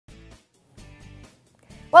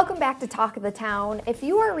Welcome back to Talk of the Town. If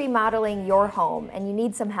you are remodeling your home and you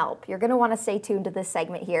need some help, you're going to want to stay tuned to this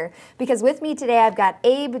segment here, because with me today I've got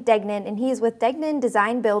Abe Degnan, and he's with Degnan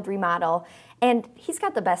Design Build Remodel, and he's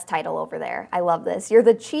got the best title over there. I love this. You're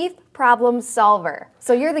the Chief Problem Solver.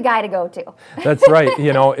 So you're the guy to go to. That's right.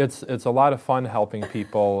 You know, it's a lot of fun helping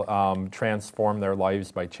people transform their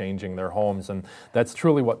lives by changing their homes, and that's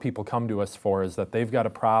truly what people come to us for, is that they've got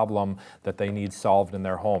a problem that they need solved in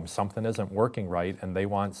their home. Something isn't working right, and they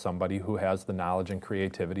want somebody who has the knowledge and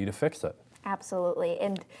creativity to fix it. Absolutely.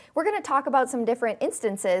 And we're going to talk about some different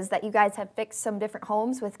instances that you guys have fixed some different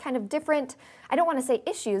homes with kind of different, I don't want to say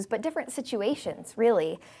issues, but different situations,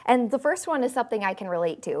 really. And the first one is something I can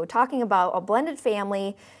relate to. Talking about a blended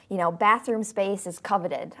family, you know, bathroom space is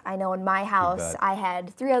coveted. I know in my house, I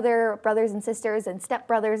had 3 other brothers and sisters and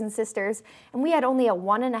stepbrothers and sisters, and we had only a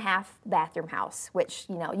 1.5 bathroom house, which,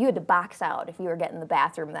 you know, you had to box out if you were getting the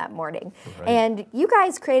bathroom that morning. Right. And you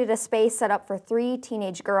guys created a space set up for 3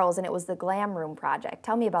 teenage girls, and it was the Glam Room project.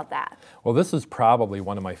 Tell me about that. Well, this is probably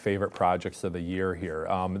one of my favorite projects of the year here.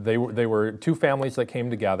 They were 2 families that came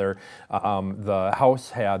together. The house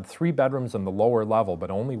had 3 bedrooms in the lower level,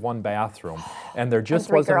 but only 1 bathroom, and there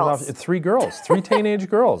just wasn't enough. 3 girls, 3 teenage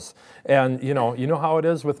girls, and you know how it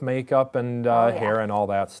is with makeup and hair and all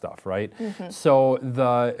that stuff, right? Mm-hmm. So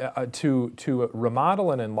to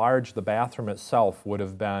remodel and enlarge the bathroom itself would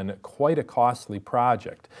have been quite a costly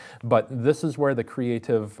project, but this is where the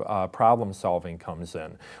creative problem solving comes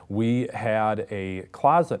in. We had a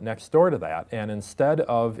closet next door to that, and instead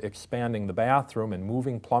of expanding the bathroom and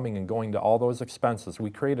moving plumbing and going to all those expenses, we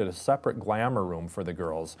created a separate glamour room for the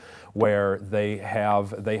girls, where they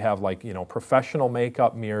have like, you know, professional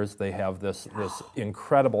makeup mirrors. They have this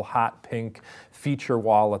incredible hot pink feature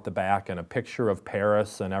wall at the back and a picture of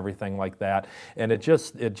Paris and everything like that, and it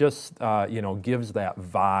just you know, gives that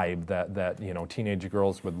vibe that you know, teenage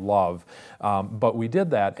girls would love. But we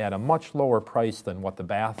did that at a much lower price than what the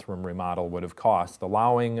bathroom remodel would have cost,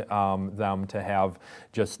 allowing them to have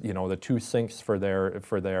just, you know, the 2 sinks for their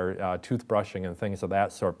toothbrushing and things of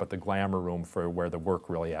that sort, but the glamour room for where the work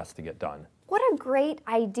really has to get done. What a great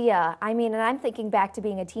idea. I mean, and I'm thinking back to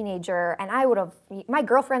being a teenager, and my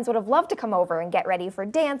girlfriends would have loved to come over and get ready for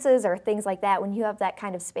dances or things like that when you have that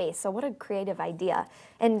kind of space. So what a creative idea.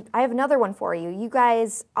 And I have another one for you. You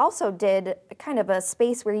guys also did kind of a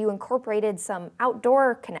space where you incorporated some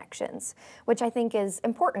outdoor connections, which I think is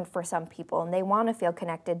important for some people, and they want to feel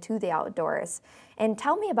connected to the outdoors. And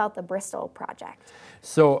tell me about the Bristol project.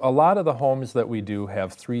 So a lot of the homes that we do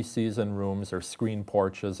have 3-season rooms or screen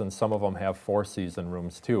porches, and some of them have 4-season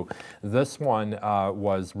rooms too. This one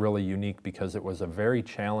was really unique because it was a very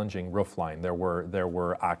challenging roof line. There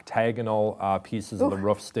were octagonal pieces of the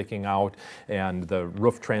roof sticking out, and the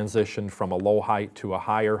roof transitioned from a low height to a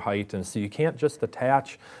higher height, and so you can't just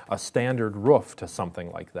attach a standard roof to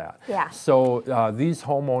something like that. Yeah. So these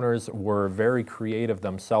homeowners were very creative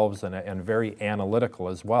themselves and very analytical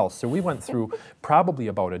as well. So we went through probably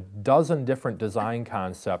about a dozen different design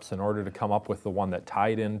concepts in order to come up with the one that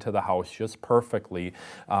tied into the house just perfectly,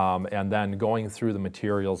 and then going through the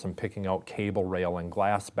materials and picking out cable rail and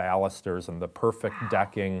glass balusters and the perfect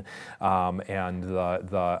decking, and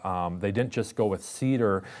they didn't just go with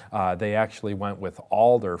cedar, they actually went with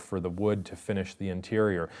alder for the wood to finish the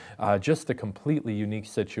interior. Just a completely unique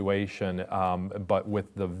situation, but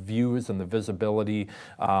with the views and the visibility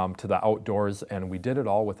to the outdoors, and we did it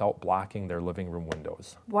all without blocking their living room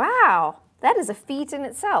windows. Wow, that is a feat in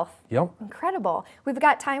itself. Yep. Incredible. We've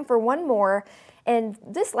got time for one more, and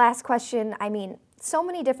this last question, I mean, so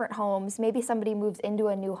many different homes, maybe somebody moves into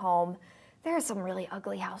a new home. There are some really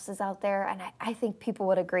ugly houses out there, and I think people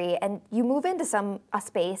would agree. And you move into a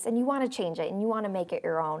space, and you want to change it, and you want to make it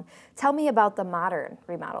your own. Tell me about the modern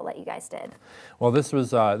remodel that you guys did. Well, this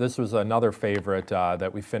was another favorite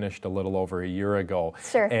that we finished a little over a year ago.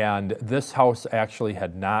 Sure. And this house actually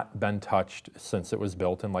had not been touched since it was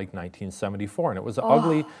built in like 1974, and it was an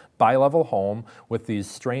ugly bi-level home with these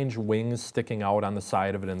strange wings sticking out on the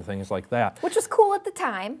side of it and things like that. Which was cool at the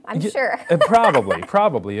time, I'm sure.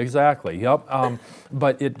 Probably, exactly. Yep.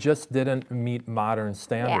 But it just didn't meet modern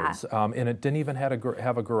standards, and it didn't even have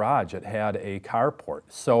a garage. It had a carport.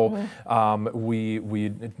 So we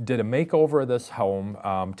did a makeover of this home,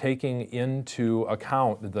 taking into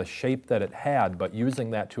account the shape that it had, but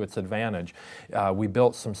using that to its advantage. We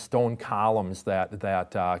built some stone columns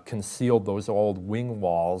that concealed those old wing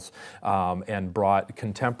walls, and brought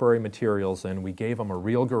contemporary materials in. We gave them a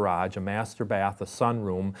real garage, a master bath, a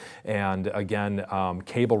sunroom, and again,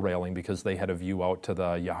 cable railing because they had a view out to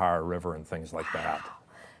the Yahar River and things like that.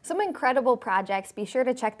 Some incredible projects. Be sure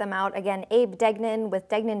to check them out. Again, Abe Degnan with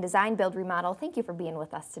Degnan Design, Build, Remodel. Thank you for being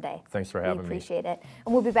with us today. Thanks for having me. We appreciate it.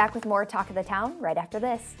 And we'll be back with more Talk of the Town right after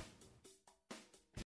this.